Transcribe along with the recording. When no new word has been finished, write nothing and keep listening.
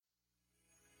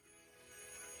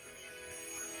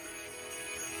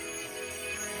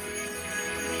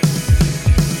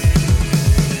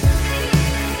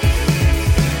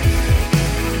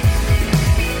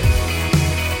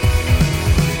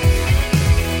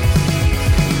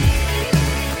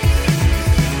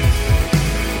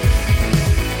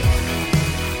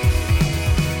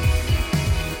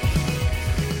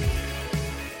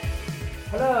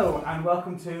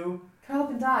welcome to Curl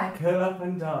Up and Die. Curl Up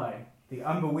and Die, the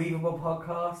unbelievable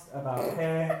podcast about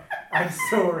hair and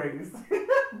stories.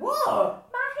 What?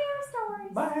 My hair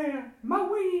stories. My hair, my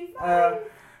weave.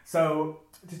 So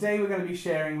today we're going to be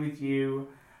sharing with you,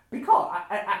 because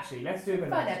actually let's do a bit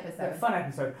Fun of episode. a fun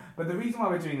episode. But the reason why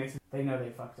we're doing this is they know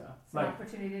they fucked up. It's an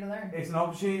opportunity to learn. It's an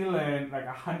opportunity to learn, like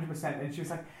 100%. And she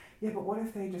was like, yeah, but what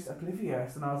if they're just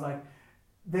oblivious? And I was like,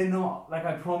 they're not. Like,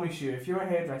 I promise you, if you're a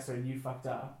hairdresser and you fucked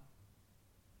up,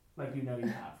 like, you know you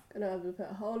have. And I would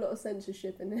put a whole lot of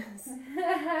censorship in this.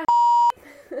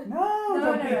 No,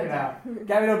 don't beep it out.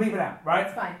 Gabby, don't beep it out, right?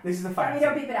 It's fine. This is a fact. Gabby,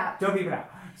 don't beep it out. Don't beep it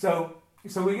out. So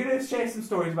we're going to share some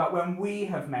stories about when we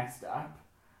have messed up,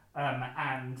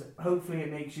 and hopefully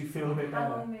it makes you feel a bit better.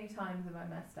 How many times have I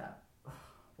messed up?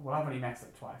 Well, I've only messed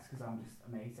up twice because I'm just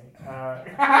amazing.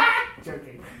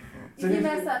 Joking. So if you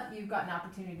mess up, you've got an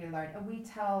opportunity to learn. And we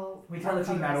tell the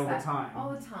team that all the time.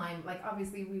 All the time. Like,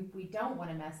 obviously, we don't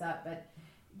want to mess up, but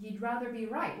you'd rather be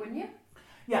right, wouldn't you?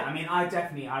 Yeah, I mean, I'd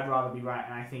rather be right,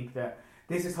 and I think that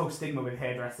there's this whole stigma with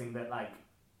hairdressing that, like,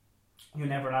 you're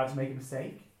never allowed to make a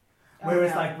mistake.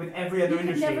 Whereas, like, with every other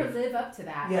industry... You could never live up to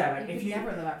that. Yeah, like, you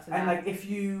never live up to that. And, like, if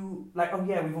you... Like, oh,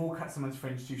 yeah, we've all cut someone's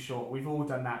fringe too short. We've all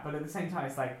done that. But at the same time,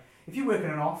 it's like, if you work in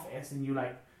an office and you,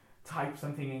 like, type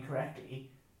something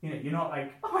incorrectly, you know, you're not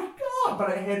like, oh, my God!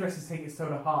 But hairdressers take it so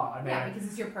to heart. Yeah, because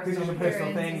it's your personal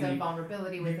experience, thing. There's a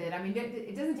vulnerability with it. I mean,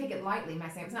 it doesn't take it lightly,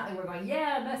 messing up. It's not like we're going,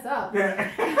 yeah, mess up. Yeah.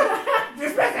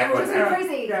 Just mess everyone's Just be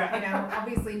crazy. Yeah. You know,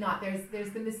 obviously not.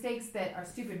 There's the mistakes that are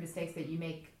stupid mistakes that you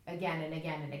make again and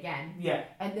again and again. Yeah.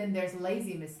 And then there's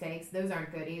lazy mistakes. Those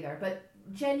aren't good either. But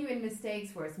genuine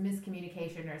mistakes where it's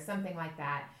miscommunication or something like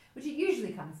that, which it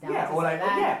usually comes down to. Or like,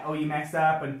 that. Or you messed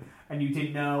up and you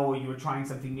didn't know, or you were trying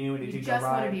something new and it didn't go right. You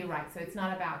just want to be right. So it's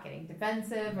not about getting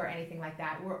defensive or anything like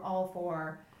that. We're all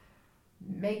for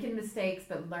making mistakes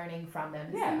but learning from them.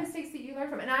 It's the mistakes that you learn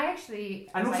from. And I actually...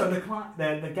 And also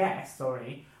the guest,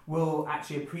 will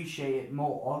actually appreciate it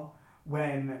more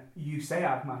when you say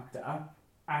I've mucked up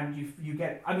and you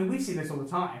get... I mean, we see this all the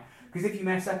time. Because if you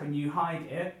mess up and you hide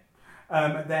it,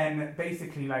 then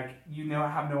basically, like, you know,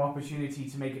 have no opportunity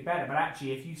to make it better. But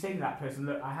actually, if you say to that person,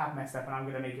 look, I have messed up and I'm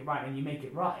going to make it right, and you make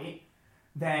it right,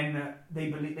 then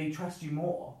they trust you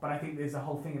more. But I think there's a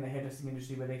whole thing in the hairdressing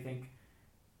industry where they think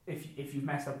if you've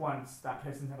messed up once, that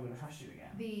person's never going to trust you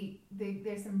again.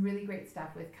 There's some really great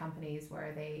stuff with companies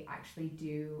where they actually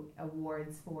do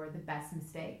awards for the best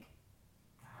mistake,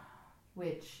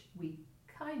 which we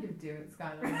kind of do at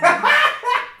Skyler.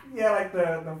 Yeah, like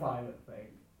the violet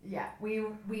thing. Yeah, we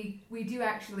do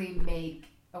actually make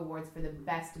awards for the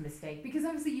best mistake, because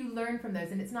obviously you learn from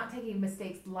those, and it's not taking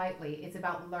mistakes lightly. It's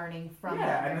about learning from them.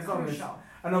 And as long as,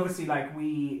 and obviously, like,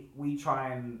 we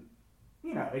try and,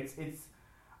 you know, it's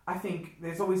I think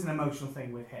there's always an emotional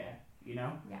thing with hair, you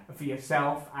know, for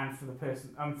yourself and for the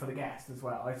person, for the guest as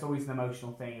well. It's always an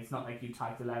emotional thing. It's not like you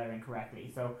typed the letter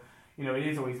incorrectly, so you know it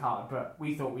is always hard. But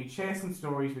we thought we'd share some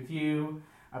stories with you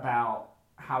about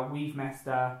how we've messed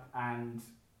up and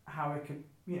how it could,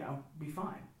 you know, be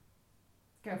fine.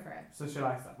 Go for it. So shall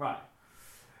I start? Right.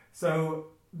 So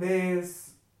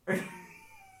there's...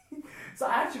 So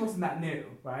I actually wasn't that new,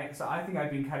 right? So I think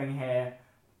I've been cutting hair...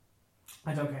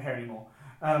 I don't cut hair anymore,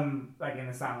 like in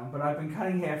the salon, but I've been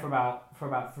cutting hair for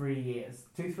about 3 years.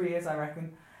 2-3 years, I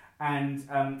reckon. And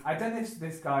I've done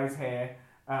this guy's hair.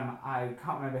 I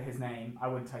can't remember his name. I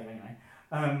wouldn't tell you anyway.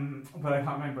 But I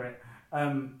can't remember it.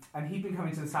 And he'd been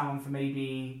coming to the salon for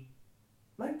maybe...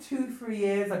 like 2-3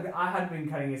 years. I had been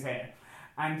cutting his hair,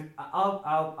 and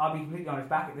I'll be completely honest.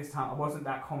 Back at this time, I wasn't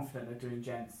that confident at doing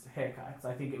gents haircuts.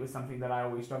 I think it was something that I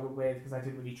always struggled with because I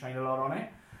didn't really train a lot on it.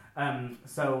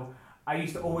 So I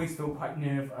used to always feel quite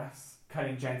nervous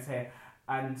cutting gents hair,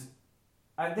 and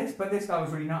this guy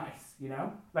was really nice. You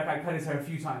know, like I cut his hair a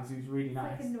few times. He was really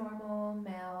nice. Like a normal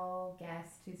male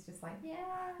guest who's just like,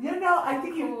 I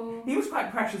think cool. he was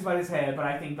quite precious about his hair, but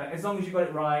I think that as long as you got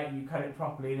it right and you cut it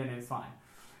properly, then it's fine.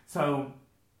 So,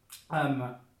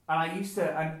 and I used to,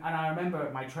 and I remember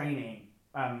at my training,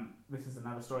 this is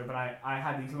another story, but I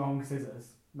had these long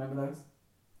scissors. Remember those?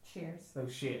 Shears.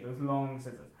 Those long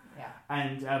scissors. Yeah.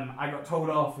 And I got told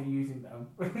off for using them,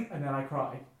 and then I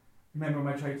cried. Remember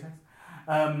my trade test?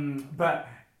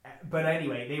 But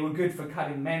anyway, they were good for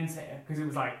cutting men's hair, because it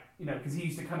was like, you know, because he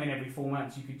used to come in every 4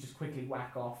 months, you could just quickly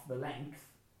whack off the length,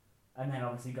 and then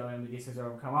obviously go in with your scissor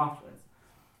and come afterwards.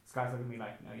 This guy's looking at me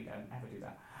like, no, you don't ever do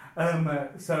that.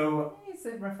 So it's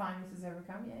a refinement has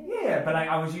overcome, yeah. But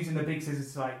I was using the big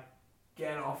scissors to like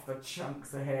get off the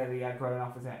chunks of hair that he had growing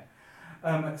off his head.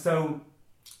 Me. So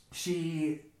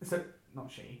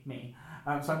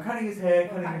I'm cutting his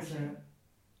hair,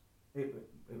 It was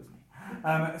me.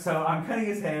 So I'm cutting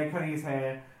his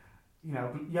hair, you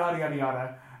know, yada yada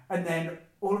yada, and then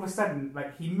all of a sudden,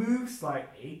 like, he moves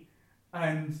slightly,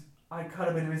 and I cut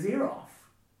a bit of his ear off,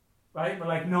 right? But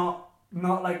like not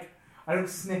like I don't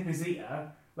snip his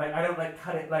ear. Like, I don't, like,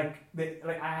 cut it, like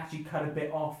I actually cut a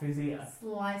bit off his ear.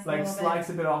 Slice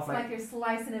a bit off. Like you're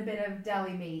slicing a bit of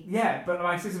deli meat. Yeah, but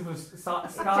my scissors was...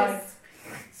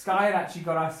 Sky had actually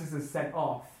got our scissors sent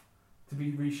off to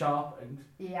be resharpened.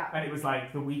 Yeah. And it was,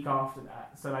 like, the week after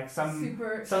that. So, like, some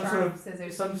sharp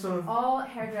scissors. Some sort of... All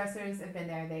hairdressers have been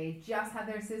there. They just had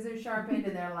their scissors sharpened,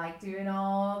 and they're, like, doing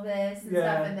all this and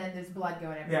stuff, and then there's blood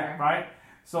going everywhere. Yeah, right?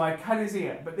 So I cut his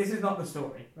ear, but this is not the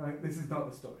story, right? This is not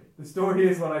the story. The story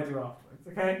is what I do afterwards,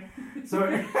 okay? So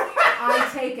I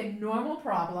take a normal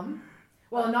problem.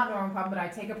 Well, not normal problem, but I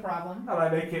take a problem. And I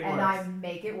make it worse. And I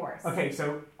make it worse. Okay,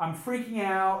 so I'm freaking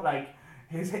out, like,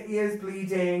 his ear's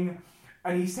bleeding,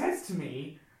 and he says to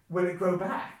me, will it grow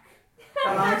back?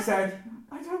 And I said,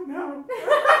 I don't know.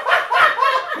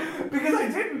 Because I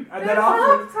didn't. And then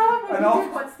afterwards...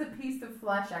 Once the piece of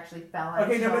flesh actually fell out.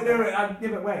 Okay,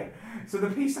 but wait. So the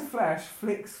piece of flesh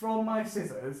flicks from my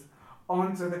scissors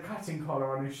onto the cutting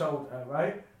collar on his shoulder,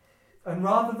 right? And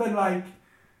rather than like,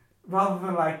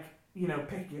 you know,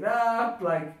 pick it up,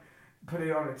 like, put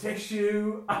it on a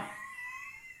tissue, I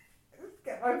just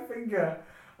get my finger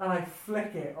and I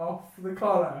flick it off the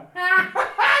collar.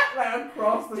 Like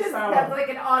across the salon. That's like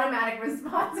an automatic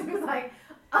response. It was like,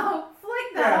 oh,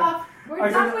 flick that off. We're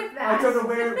done with that. I don't know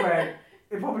where it went.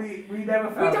 We never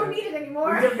found it. We don't need it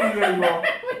anymore. We don't need it anymore.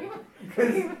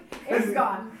 It's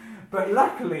gone. But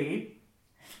luckily,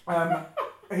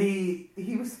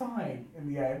 he was fine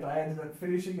in the end. I ended up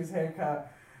finishing his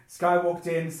haircut. Sky walked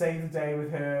in, saved the day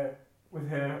with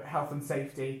her health and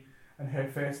safety and her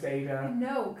first aider.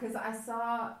 No, because I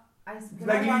saw...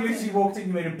 Like, you literally walked in,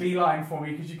 you made a beeline for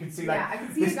me because you could see, like, I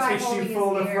could see this a guy tissue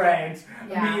full of red.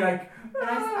 Yeah. And me, like... And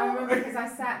I remember because I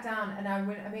sat down and I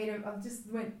just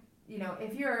went, you know,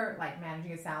 if you're, like,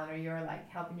 managing a salon or you're, like,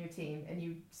 helping your team and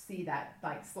you see that,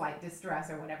 like, slight distress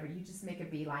or whatever, you just make a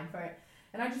beeline for it.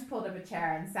 And I just pulled up a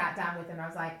chair and sat down with him. I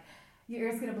was like, your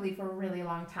ear's going to bleed for a really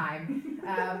long time.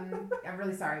 I'm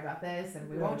really sorry about this, and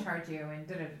we won't charge you, and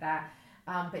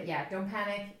da-da-da-da. But yeah, don't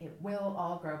panic. It will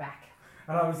all grow back.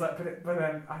 And I was like, but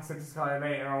then I said to Sky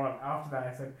later on, after that,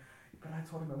 I said, but I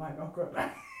told him it might not grow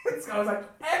back. So I was like,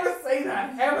 ever say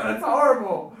that, ever, that's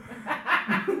horrible.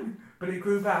 But it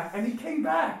grew back, and he came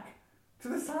back to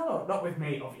the salon. Not with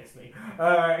me, obviously.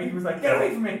 He was like, get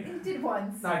away from me. He did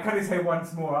once. No, I cut his hair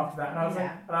once more after that, and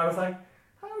I was like,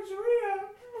 how's your ear?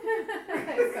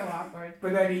 It's so awkward.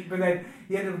 But then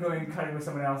he ended up going and cutting with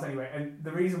someone else anyway. And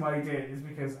the reason why he did is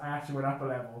because I actually went up a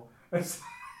level and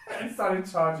started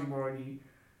charging more, and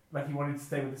he wanted to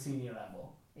stay with the senior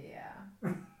level. Yeah.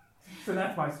 So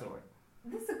that's my story.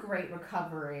 This is a great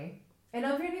recovery. And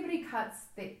if anybody cuts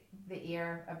the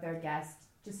ear of their guest,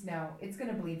 just know it's going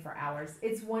to bleed for hours.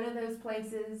 It's one of those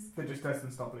places that just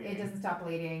doesn't stop bleeding. It doesn't stop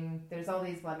bleeding. There's all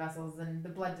these blood vessels, and the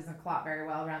blood doesn't clot very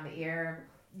well around the ear.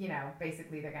 You know,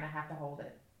 basically they're going to have to hold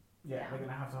it. Yeah, they're going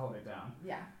to have to hold it down.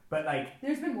 Yeah. But like...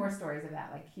 There's been more stories of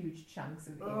that, like huge chunks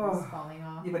of ears falling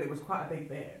off. Yeah, but it was quite a big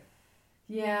bit.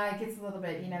 Yeah, it gets a little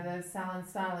bit, you know, those salon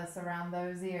stylists around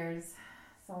those ears.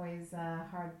 It's always a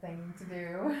hard thing to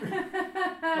do.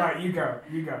 Right, you go.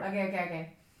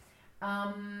 Okay.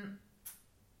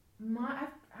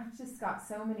 I've just got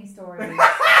so many stories.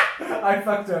 I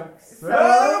fucked up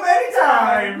so many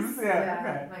times. Yeah,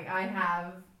 okay. Like I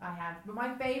have. But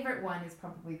my favorite one is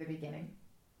probably the beginning.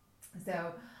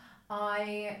 So,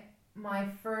 my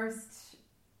first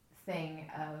thing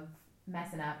of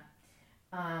messing up,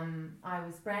 I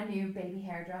was brand new baby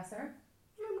hairdresser.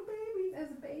 Little baby. As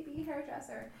a baby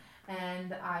hairdresser.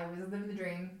 And I was living the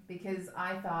dream because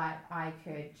I thought I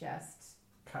could just...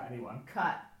 Cut anyone.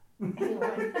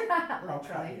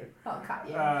 Literally. I'll cut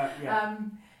you. Yeah.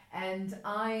 And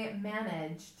I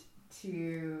managed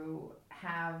to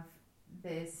have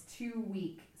this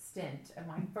 2-week stint of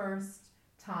my first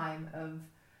time of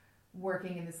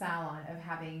working in the salon, of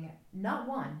having not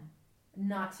 1,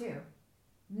 not 2,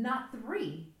 not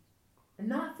 3,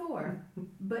 not 4,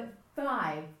 but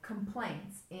 5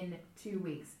 complaints in 2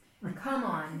 weeks. Come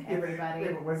on,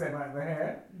 everybody. Was it like the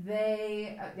hair?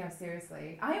 No,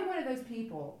 seriously. I am one of those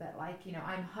people that, like, you know,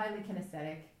 I'm highly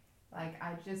kinesthetic. Like,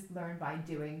 I just learn by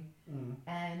doing.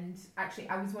 And actually,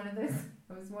 I was one of those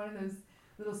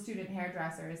little student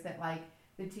hairdressers that, like,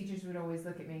 the teachers would always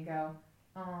look at me and go,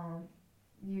 oh,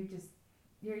 you're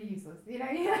useless. You know,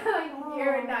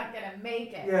 you're not going to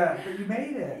make it. Yeah, but you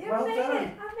made it. Well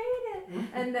done. I made it.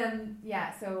 And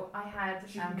so I had...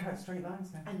 She can cut straight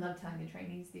lines now. I love telling the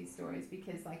trainees these stories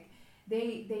because, like,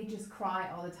 they just cry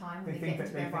all the time when they think get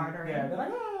into that their bartering. Yeah, they're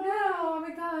like, oh. No, oh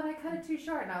my god, I cut it too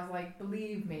short. And I was like,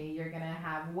 believe me, you're gonna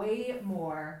have way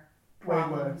more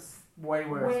problems. Way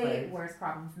worse. Way worse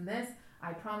problems than this.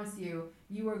 I promise you,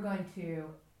 you are going to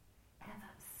F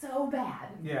up so bad.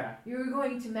 Yeah. You're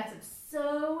going to mess up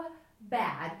so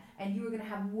bad, and you are going to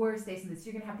have worse days than this.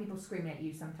 You're going to have people screaming at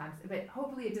you sometimes. But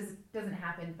hopefully it doesn't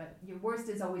happen, but your worst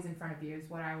is always in front of you, is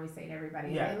what I always say to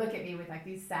everybody. Yeah. They look at me with like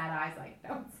these sad eyes, like,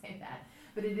 don't say that.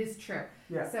 But it is true.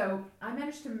 Yeah. So I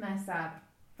managed to mess up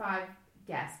 5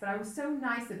 guests, but I was so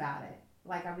nice about it.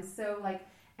 Like, I was so like,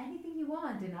 anything you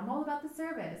want, and I'm all about the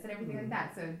service and everything like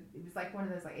that. So it was like one of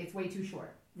those, like, it's way too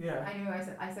short. Yeah. I knew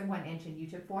I said 1 inch and you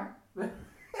took 4.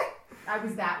 I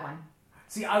was that one.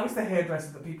 See, I was the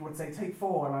hairdresser that people would say take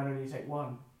 4, and I'd only take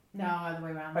 1. No, other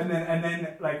way around. And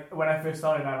then, like, when I first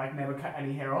started, I like never cut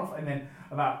any hair off, and then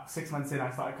about 6 months in,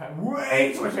 I started cutting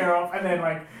way too much hair off, and then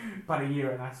like about a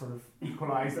year, and I sort of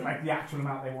equalised at like the actual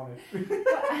amount they wanted.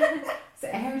 So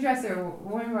a hairdresser,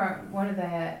 one of the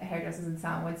hairdressers in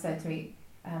salon once said to me,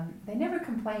 they never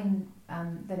complain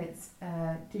that it's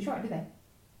too short, do they?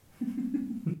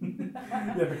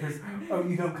 Yeah, because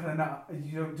you don't cut enough,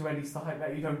 you don't do any stuff like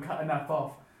that, you don't cut enough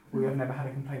off. We have never had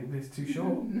a complaint that it's too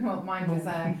short. Well, mine was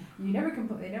they never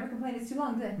complain it's too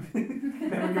long, do they?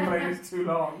 Never complain it's too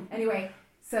long. Anyway,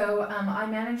 so I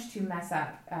managed to mess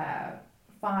up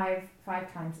 5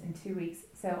 times in 2 weeks.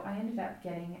 So I ended up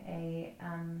getting a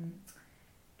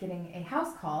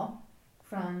house call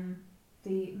from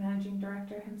the managing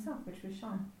director himself, which was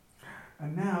Sean.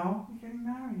 And now we're getting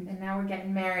married. And now we're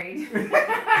getting married.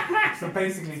 So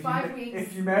basically, It's 5 weeks.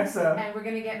 if you mess up, And we're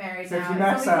going to get married So if now. you It's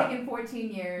mess only up, taken 14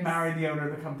 years. marry the owner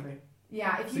of the company.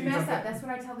 Yeah, if So you you mess don't up, get- that's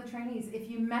what I tell the trainees. If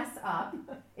you mess up,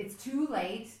 it's too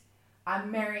late.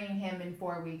 I'm marrying him in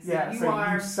 4 weeks. Yeah, you so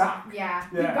are. you suck. Yeah,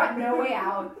 Yeah. you've got no way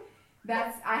out.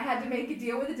 I had to make a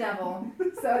deal with the devil.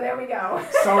 So there we go.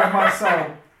 Sold my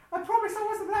soul. I promise I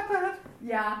wasn't that bad.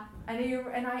 Yeah, and he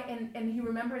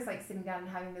remembers like sitting down and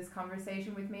having this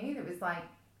conversation with me. That was like,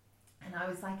 and I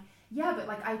was like, yeah,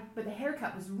 but the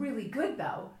haircut was really good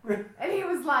though. And he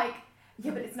was like,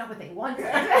 yeah, but it's not what they wanted.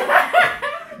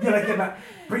 You're like, yeah,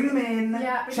 bring them in.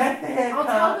 Yeah, check the haircut. I'll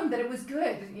tell them that it was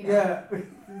good. You know? Yeah.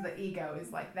 The ego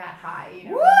is like that high. You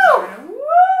know? Woo! Woo!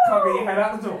 Can't get your head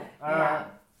out the door. Yeah.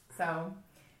 So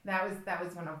that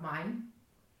was one of mine.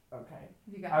 Okay.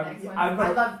 You got the next one.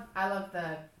 I love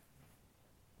the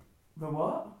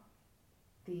what?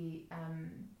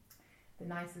 the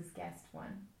nicest guest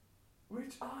one.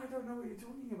 Which I don't know what you're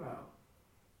talking about.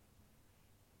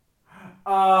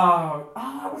 Oh,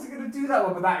 I wasn't gonna do that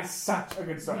one, but that is such a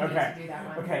good story. You need Okay. to do that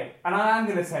one. Okay, and I am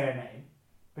gonna say her name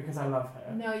because I love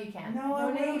her. No, you can't. No, I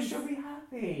will. names. She'll be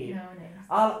happy. No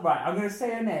names. Right, I'm gonna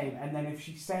say her name, and then if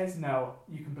she says no,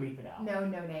 you can bleep it out. No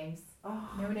names. Oh,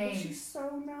 No but names. She's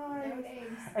so nice. No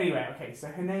names. Anyway, okay, so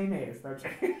her name is. No,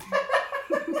 joking.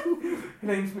 Her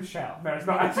name's Michelle. No, it's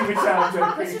not actually Michelle. I'm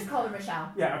joking. Let's just call her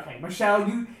Michelle. Yeah, okay,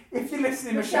 Michelle. If you're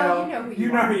listening, Michelle, Michelle,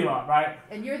 you know who you are, right?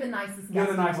 And you're the nicest guest. You're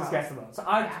the in the nicest world. guest in the world. So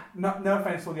I, Yeah. no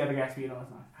offense to all the other guests, but you know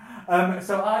it's nice.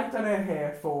 So I've done her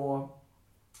hair for,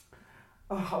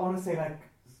 I want to say like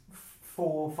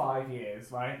 4 or 5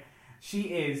 years, right? She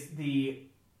is the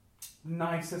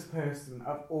nicest person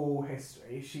of all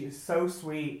history. She is so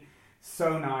sweet,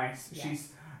 so nice. Yeah.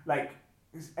 She's like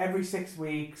every 6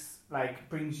 weeks, like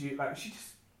brings you like she's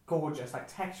just gorgeous. Like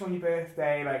texts you on your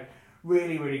birthday, like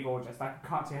really, really gorgeous. Like I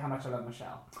can't tell you how much I love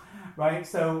Michelle. Right.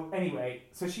 So anyway,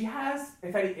 so she has.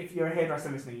 If you're a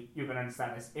hairdresser listening, you're gonna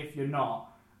understand this. If you're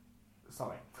not,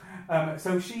 sorry.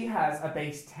 So she has a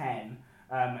base 10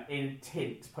 in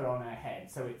tint put on her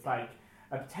head. So it's like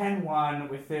a 10-1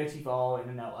 with 30 vol in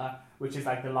the Noah, which is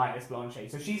like the lightest blonde shade.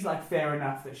 So she's like fair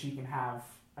enough that she can have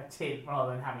a tint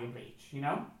rather than having a bleach, you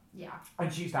know? Yeah.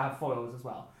 And she used to have foils as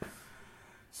well.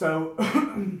 So,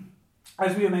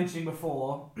 as we were mentioning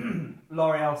before,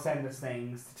 L'Oreal send us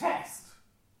things to test,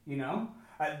 you know?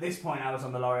 At this point, I was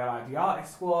on the L'Oreal ID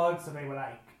Artist Squad, so they were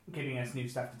like giving us new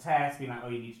stuff to test, being like, oh,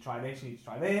 you need to try this, you need to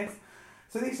try this.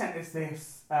 So they sent us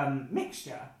this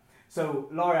mixture. So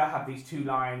L'Oreal have these 2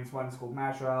 lines, one's called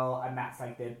Majorel, and that's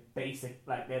like their basic,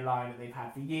 like their line that they've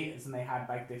had for years, and they had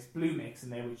like this blue mix in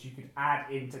there which you could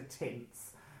add into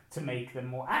tints to make them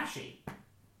more ashy.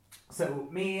 So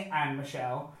me and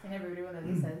Michelle... And everybody one of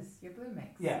them says, your blue mix.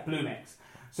 Yeah, blue mix.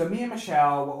 So me and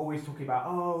Michelle were always talking about,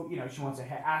 oh, you know, she wants her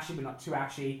hair ashy but not too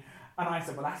ashy. And I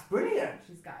said, well, that's brilliant.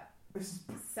 She's got This is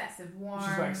excessive warm.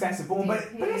 She's got excessive warm, but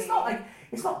it's not like,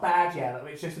 it's not bad yet,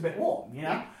 it's just a bit warm, you know?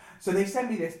 Yeah. So they send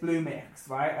me this blue mix,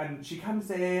 right? And she comes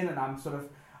in and I'm sort of,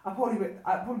 I've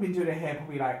probably been doing her hair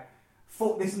probably like,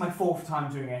 this is my 4th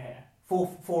time doing her hair.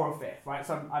 fourth or fifth, right?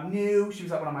 So I'm new. She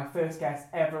was like one of my first guests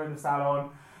ever in the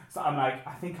salon. So I'm like,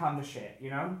 I think I'm the shit, you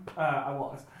know? I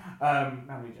was. I'm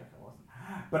really joking, I wasn't.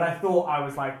 But I thought I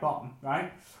was like bottom,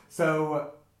 right?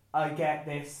 So I get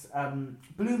this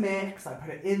blue mix. I put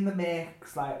it in the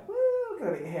mix, like, woo,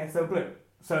 gonna make your hair so blue.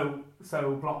 So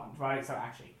blonde, right? So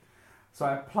actually. So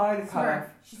I apply the colour.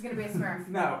 Smurf. She's going to be a Smurf.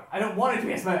 No, I don't want it to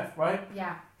be a Smurf, right?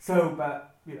 Yeah. So,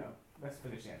 but, you know, let's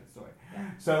finish the end of the story. Yeah.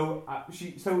 So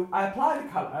I apply the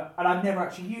colour, and I've never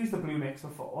actually used the blue mix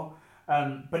before,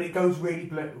 but it goes really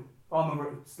blue on the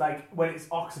roots. Like, when it's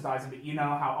oxidizing, but you know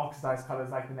how oxidized colours,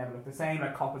 like, they never look the same.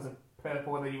 Like, copper's a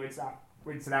purple, and then you rinse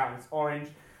it out, and it's orange.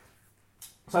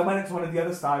 So I went up to one of the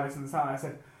other stylists in the salon, and I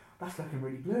said, that's looking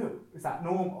really blue. Is that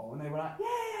normal? And they were like,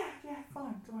 yeah,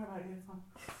 fine. Don't worry about it, it's fine.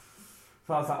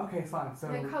 So I was like, okay, fine. So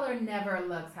the colour never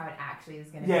looks how it actually is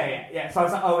going to be. Yeah. So I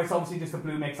was like, oh, it's obviously just a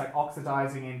blue mix, like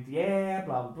oxidizing in the air,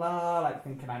 blah, blah, blah, like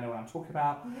thinking I know what I'm talking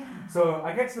about. Yeah. So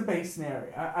I get to the basin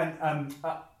area, and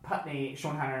Putney,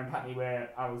 Sean Hannah and Putney, where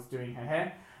I was doing her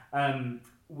hair,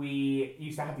 we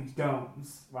used to have these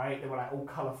domes, right? They were like all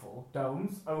colourful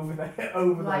domes over Light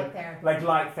therapy. like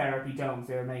light therapy domes.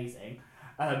 They're amazing.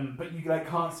 But you like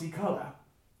can't see colour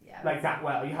like that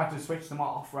well. You have to switch them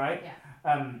off, right?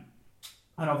 Yeah.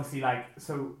 And obviously, like,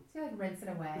 so you're like rinsing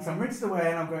away. So I'm rinsing away,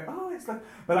 and I'm going, oh, it's like,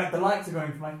 but like the lights are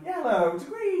going from like yellow to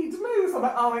green to blue. So I'm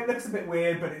like, oh, it looks a bit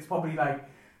weird, but it's probably like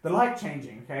the light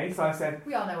changing. Okay, so I said,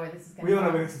 we all know where this is going. We all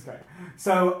know where this is going.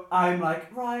 So I'm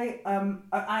like, right, and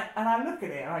I look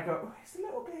at it and I go, oh, it's just a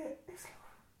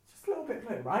little bit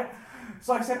blue, right?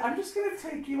 So I said, I'm just gonna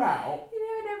take you out. You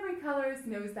know, and every colorist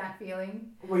knows that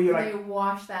feeling. Where you're they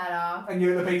wash that off, and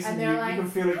you're in the basin, and you can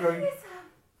feel it going.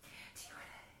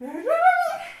 I'm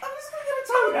just gonna get a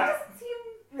tone out. It doesn't seem.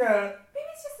 Yeah. Maybe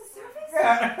it's just the surface.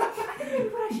 Yeah. I think maybe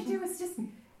what I should do is just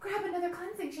grab another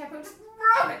cleansing shampoo and just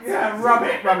rub it. Yeah, rub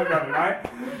it, right?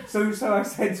 So I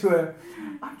said to her,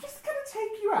 I'm just gonna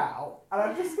take you out, and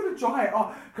I'm just gonna dry it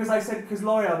off, because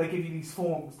L'Oreal, they give you these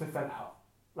forms to fill out.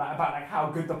 Like about like how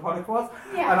good the product was,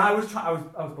 yeah. And I was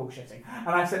bullshitting, and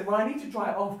I said, well, I need to dry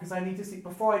it off because I need to see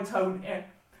before I tone it.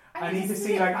 I need to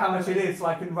see like how much it is, so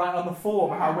I can write on the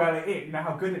form how well it is, you know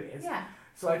how good it is. Yeah.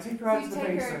 So I take her out to the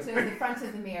basin. You take her to the front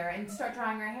of the mirror and start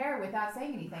drying her hair without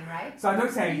saying anything, right? So I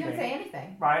don't say anything. You don't say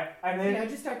anything, right? And then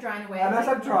just start drying away. And as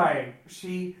I'm drying,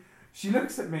 she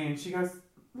looks at me and she goes,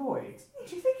 Lloyd,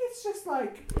 do you think it's just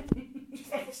like? Do you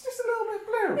think it's just a little bit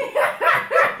blue?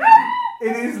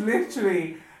 It is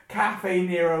literally Cafe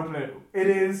Nero blue. It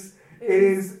is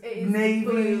navy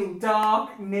blue.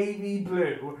 Dark navy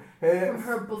blue.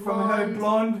 From her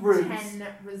blonde roots. 10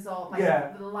 result,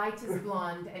 the lightest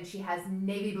blonde, and she has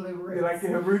navy blue roots. Like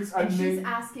her roots are and she's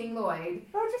asking Lloyd,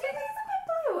 oh, do you think it's a bit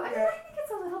blue? I think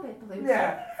it's a little bit blue.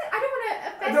 Yeah. I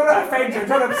don't want to offend you. I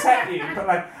don't want to offend you. I don't upset you. But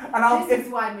like, and I'll. This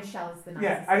is why Michelle is the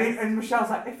nicest. Yeah, and Michelle's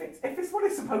like, if it's what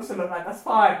it's supposed to look like, that's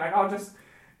fine. Like, I'll just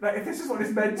if this is what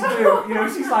it's meant to do, you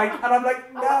know. She's like, and I'm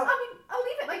like, no. I mean, I'll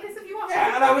leave it like this if you want.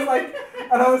 Yeah, and I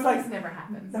was like, this never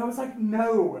happens. I was like,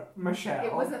 no, Michelle.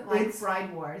 It wasn't like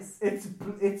Bride Wars.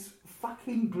 It's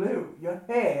fucking blue. Your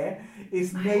hair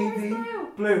is My navy hair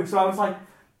is blue. So I was like,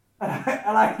 and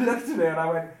I looked at her and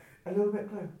I went, a little bit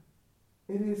blue.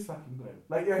 It is fucking blue.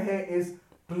 Like your hair is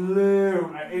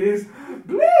blue. It is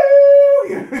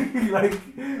blue. Like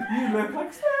you look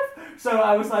like Steph. So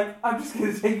I was like, I'm just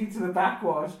gonna take you to the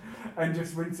backwash and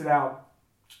just rinse it out.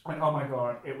 And oh my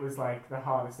god, it was like the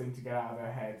hardest thing to get out of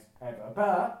her head ever.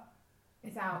 But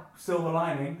it's out. Silver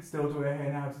lining, still do her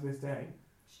hair now to this day.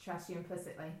 She trusts you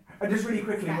implicitly. And just really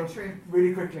quickly, true.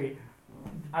 Really quickly,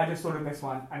 I just thought of this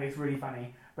one, and it's really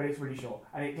funny, but it's really short.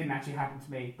 And it didn't actually happen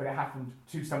to me, but it happened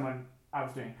to someone I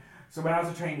was doing. So when I was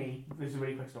a trainee, this is a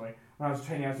really quick story. When I was a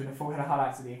trainee, I was doing a full head of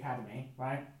highlights at the academy,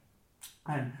 right?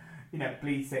 And you know,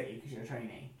 bleed city because you're a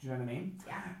trainee. Do you know what I mean?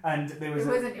 Yeah. And there was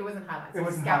it wasn't highlights. It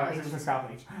wasn't highlights. It was a scalp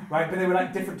bleach, right? But they were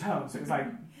like different tones. So it was like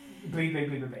bleed,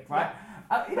 right?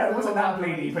 You know, it wasn't that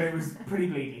bleedy, but it was pretty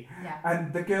bleedy. Yeah.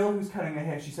 And the girl who's cutting her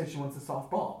hair, she said she wants a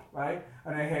soft bob, right?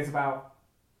 And her hair's about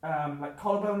like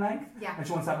collarbone length. Yeah. And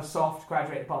she wants to have a soft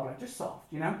graduated bob, like just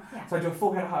soft, you know? Yeah. So I do a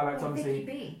full head of highlights, like obviously.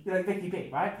 Vicky B. You're like Vicky B,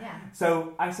 right? Yeah.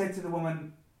 So I said to the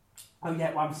woman, oh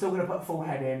yeah, well I'm still going to put a full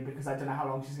head in because I don't know how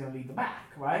long she's going to leave the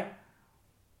back, right?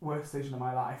 Worst decision of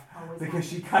my life. Always because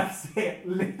she cuts it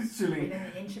literally. Within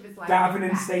an inch of his life. Gavin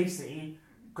and Stacey,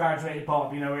 graduated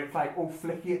bob, you know, it's like all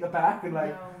flicky at the back and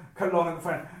like cut long at the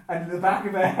front. And the back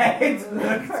of her head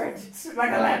looked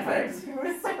like a leopard. It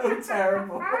was so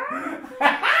terrible.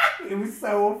 It was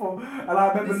so awful. And I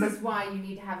remember This is why you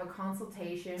need to have a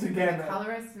consultation Together. with the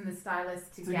colorist and the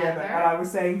stylist together, and I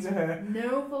was saying to her,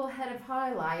 no full head of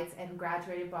highlights and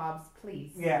graduated bobs,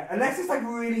 please. yeah, unless it's like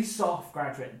really soft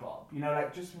graduate bob, you know,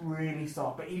 like just really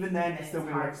soft. But even then, it's still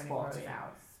gonna look spotty.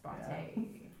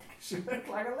 She looked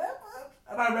like a leopard.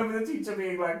 And I remember the teacher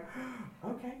being like,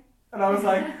 okay. And I was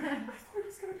like, I thought it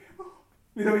was going to be a bob.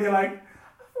 You know, you're like,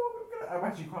 I'm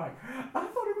actually crying. I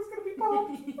thought it was going to be bob.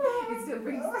 It still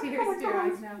brings tears to your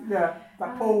eyes now. Yeah,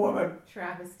 that poor woman.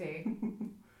 Travesty.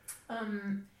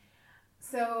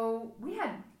 So we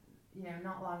had,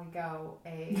 not long ago,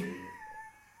 a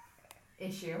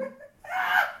issue.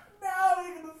 No,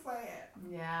 you're going to say it.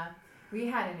 Yeah, we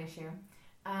had an issue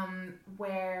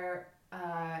where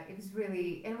it was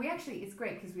really, and we actually, it's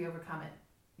great because we overcome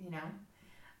it,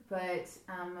 But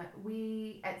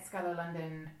we at Skyler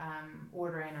London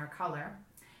order in our color,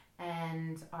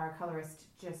 and our colorist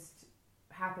just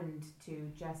happened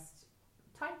to just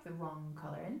type the wrong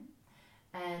color in,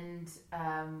 and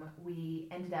we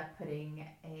ended up putting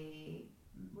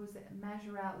what was it,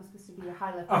 Majorelle? It was supposed to be a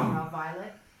high left Majorelle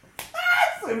violet.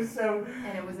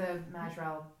 And it was a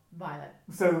Majorelle violet.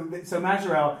 So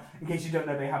Majorelle, in case you don't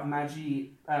know, they have Magi.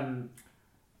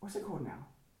 What's it called now?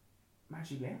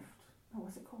 Magi Lift. Oh,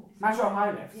 what's it called? Majorelle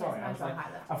High Lift. Sorry, Yes, Majorelle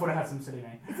High Lift. I thought it had some silly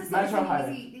name. It's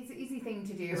an easy thing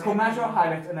to do. It's called Majorelle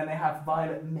High Lift, and then they have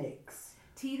Violet Mix.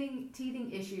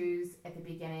 Teething issues at the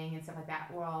beginning and stuff like that.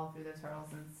 We're all through those hurdles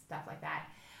and stuff like that.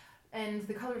 And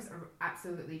the colorists are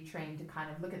absolutely trained to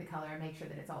kind of look at the color and make sure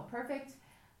that it's all perfect.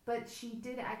 But she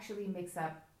did actually mix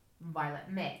up Violet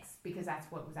Mix because that's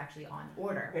what was actually on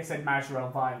order. They said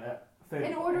Majorelle Violet.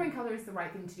 And ordering color is the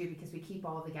right thing to do because we keep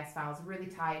all the guest files really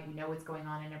tight. We know what's going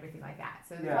on and everything like that.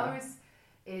 So the colorist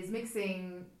is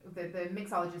mixing, the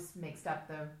mixologist mixed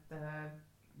up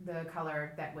the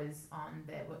color that was on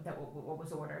what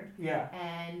was ordered. Yeah.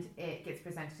 And it gets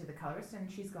presented to the colorist, and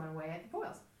she's going away at the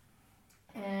foils.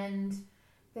 And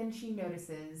then she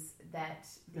notices that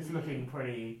it's looking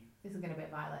pretty. It's looking a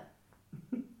bit violet.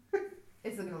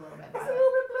 It's looking a little bit It's violet. a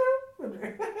little bit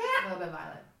blue. A little bit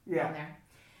violet. Yeah. On there.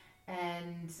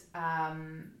 And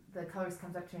the colorist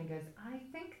comes up to me and goes, I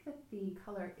think that the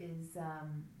color is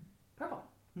purple.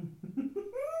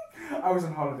 I was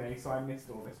on holiday, so I missed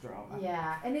all this drama.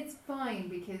 Yeah, and it's fine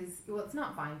because, well, it's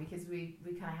not fine because we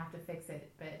kind of have to fix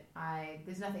it, but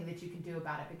there's nothing that you can do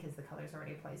about it because the color's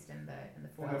already placed in the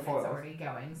foil. It's already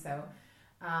going, so.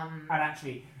 And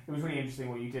actually, it was really interesting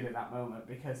what you did at that moment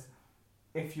because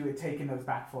if you had taken those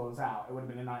back foils out, it would have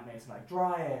been a nightmare to like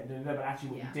dry it. But actually,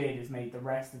 what you did is made the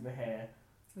rest of the hair.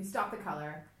 We stopped the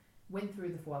color, went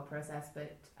through the foil process,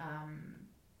 but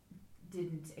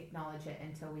didn't acknowledge it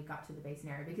until we got to the basin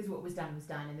area because what was done,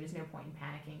 and there's no point in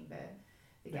panicking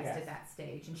the guest at that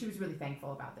stage. And she was really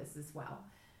thankful about this as well.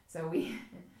 So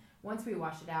once we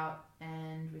washed it out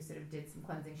and we sort of did some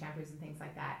cleansing shampoos and things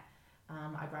like that,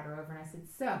 I brought her over and I said,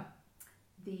 so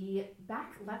the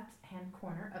back left-hand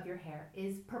corner of your hair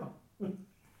is purple.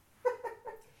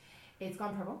 It's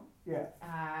gone purple. Yeah.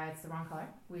 It's the wrong color.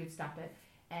 We've stopped it.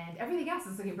 And everything else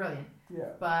is looking brilliant. Yeah.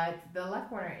 But the left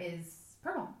corner is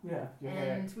purple. Yeah.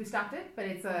 And we stopped it, but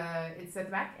it's at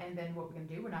the back. And then what we're going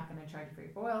to do, we're not going to charge you for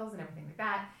your foils and everything like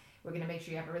that. We're going to make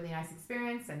sure you have a really nice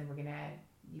experience. And then we're going to,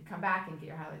 you come back and get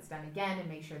your highlights done again and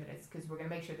make sure that because we're going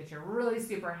to make sure that you're really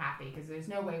super happy because there's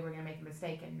no way we're going to make a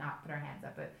mistake and not put our hands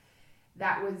up. But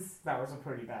that was a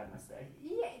pretty bad mistake.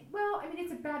 Yeah, well, I mean,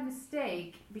 it's a bad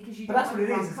mistake because you. But don't that's what it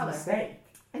is. It's color. A mistake.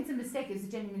 It's a mistake. It's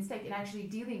a genuine mistake, and actually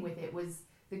dealing with it was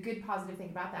the good, positive thing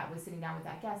about that was sitting down with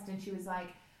that guest, and she was like,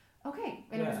 "Okay,"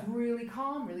 and it was really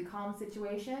calm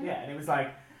situation. Yeah, and it was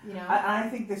like, I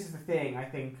think this is the thing. I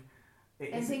think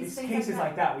it's cases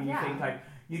like that where you think like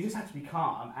you just have to be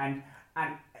calm and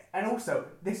also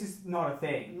this is not a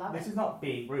thing. This is not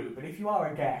being rude, but if you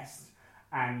are a guest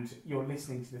and you're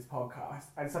listening to this podcast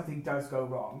and something does go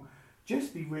wrong,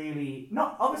 just be really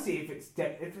not obviously if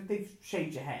they've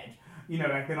shaved your head,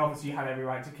 then obviously you have every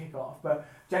right to kick off. But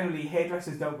generally,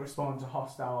 hairdressers don't respond to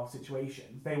hostile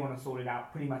situations. They want to sort it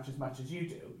out pretty much as you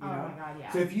do. You know? My God,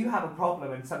 yeah. So if you have a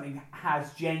problem and something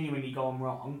has genuinely gone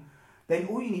wrong, then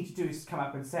all you need to do is come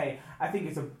up and say, "I think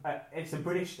it's a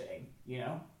British thing."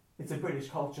 It's a British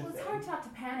culture thing. It's hard not to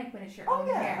panic when it's your own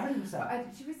hair.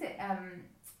 100%. She was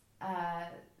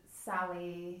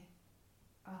Sally.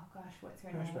 Oh gosh, what's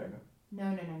her name?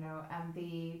 No.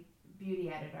 The beauty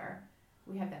editor.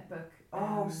 We have that book.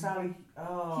 Sally.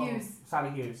 Hughes.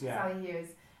 Sally Hughes. Yeah. Sally Hughes,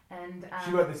 and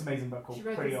she wrote this amazing book called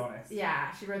Pretty Honest.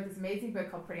 Yeah, she wrote this amazing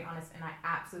book called Pretty Honest, and I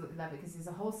absolutely love it because there's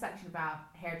a whole section about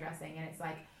hairdressing, and it's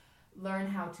like learn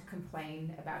how to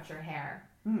complain about your hair.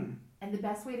 And the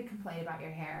best way to complain about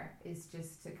your hair is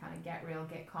just to kind of get real,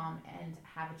 get calm, and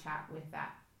have a chat with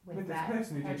that With this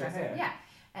person who did your hair. Yeah,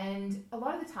 and a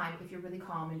lot of the time, if you're really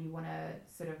calm and you want to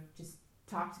sort of just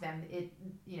talk to them, if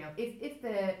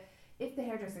the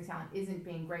hairdressing salon isn't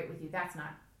being great with you, that's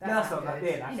not good.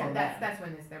 That's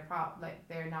when it's their problem. Like,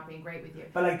 they're not being great with you.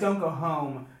 But like, don't go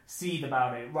home, seethe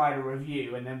about it, write a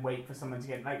review, and then wait for someone to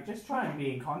get like. Just try and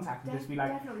be in contact and just be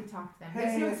like. Definitely talk to them. Hey,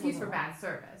 There's no excuse for bad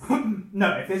service.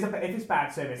 No, if it's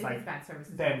bad service, it's bad service,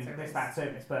 then there's bad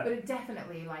service. But it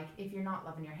definitely, like, if you're not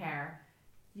loving your hair,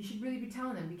 you should really be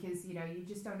telling them, because you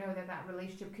just don't know that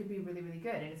relationship could be really, really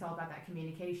good, and it's all about that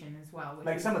communication as well.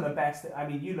 Like, some of the best. I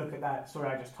mean, you look at that story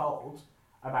I just told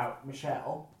about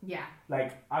Michelle. Yeah.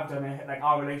 Like, I've done it. Like,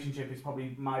 our relationship is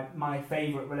probably my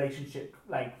favorite relationship.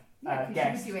 Like,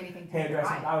 guest she would do anything to hairdresser.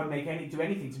 right. I would do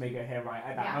anything to make her hair right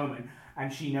at that moment,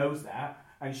 and she knows that,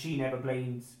 and she never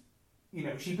blames.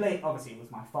 She blamed. Obviously, it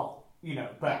was my fault.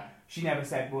 But she never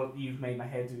said, "Well, you've made my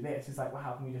hair do this." It's like, well,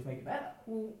 how can we just make it better?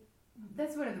 Well,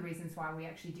 that's one of the reasons why we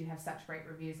actually do have such great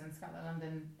reviews in Skyler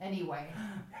London anyway.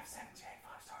 We have 78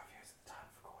 5-star reviews at the time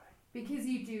of recording. Because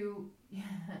you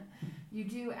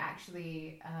do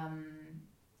actually,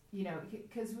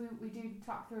 because we do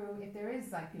talk through if there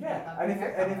is like people that love and their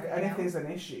if hair and if, color, and if there's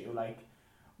an issue, like,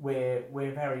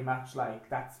 we're very much like,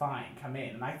 that's fine, come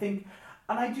in.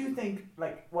 And I do think,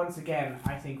 like, once again,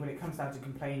 I think when it comes down to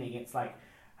complaining, it's like,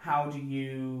 how do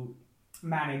you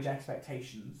manage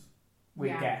expectations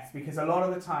with guests? Because a lot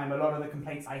of the time, a lot of the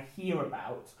complaints I hear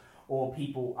about, or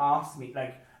people ask me,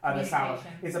 like, other salons,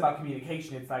 it's about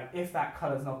communication. It's like, if that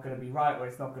colour's not going to be right, or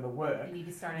it's not going to work, you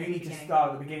need to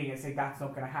start at the beginning and say, that's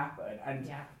not going to happen. And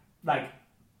like,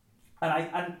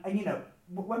 and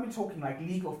when we're talking like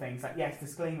legal things, like, yes,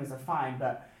 disclaimers are fine,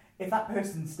 but if that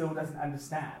person still doesn't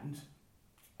understand,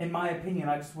 in my opinion,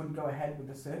 I just wouldn't go ahead with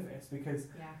the service, because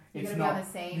you've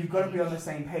got to be on the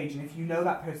same page. And if you know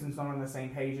that person's not on the same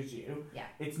page as you,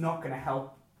 it's not going to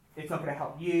help. It's not going to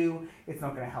help you. It's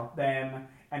not going to help them.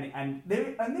 And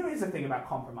there is a thing about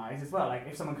compromise as well. Like,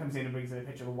 if someone comes in and brings in a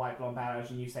picture of a white blonde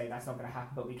barrage, and you say that's not going to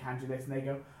happen, but we can do this, and they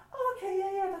go, oh, okay,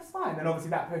 yeah, that's fine. Then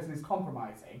obviously that person is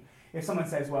compromising. If someone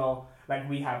says, well, like,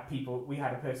 we had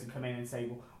a person come in and say,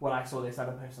 well, I saw this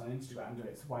other person on Instagram do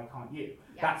it, so why can't you?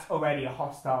 Yeah. That's already a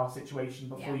hostile situation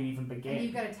before you even begin. And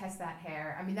you've got to test that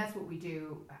hair. I mean, that's what we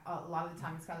do a lot of the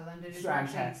time in Skyler London.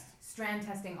 Strand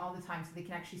testing all the time, so they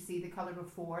can actually see the color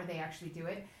before they actually do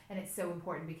it. And it's so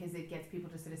important, because it gets people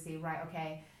to sort of see, right,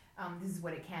 okay, this is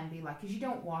what it can be like. Because you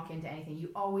don't walk into anything. You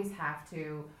always have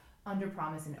to under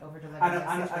promise and over deliver.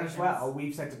 And as well,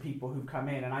 we've said to people who've come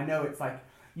in, and I know it's like,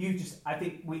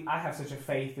 I have such a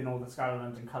faith in all the Skyler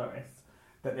London colorists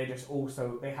that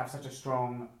they have such a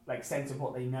strong, like, sense of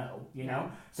what they know, you know?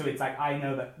 So it's like, I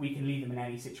know that we can leave them in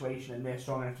any situation, and they're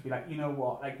strong enough to be like, you know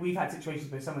what? Like, we've had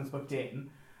situations where someone's booked in,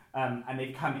 and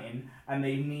they've come in, and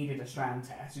they've needed a strand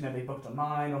test, they booked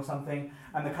online or something,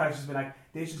 and the colorist has been like,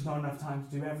 there's just not enough time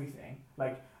to do everything.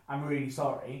 Like, I'm really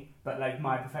sorry, but, like,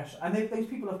 my professional... And those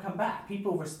people have come back.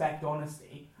 People respect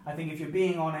honesty. I think if you're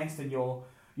being honest and you're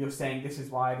saying, this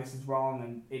is why, this is wrong,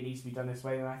 and it needs to be done this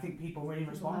way, and I think people really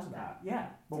respond to that. Yeah,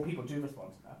 well, people do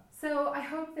respond to that. So I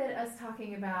hope that us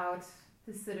talking about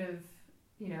this sort of,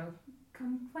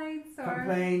 complaints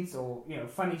or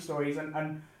funny stories,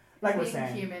 and like we're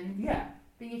saying,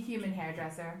 being a human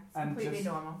hairdresser, it's completely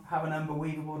normal. Have an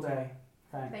unbelievable day.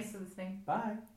 Thanks for listening. Bye.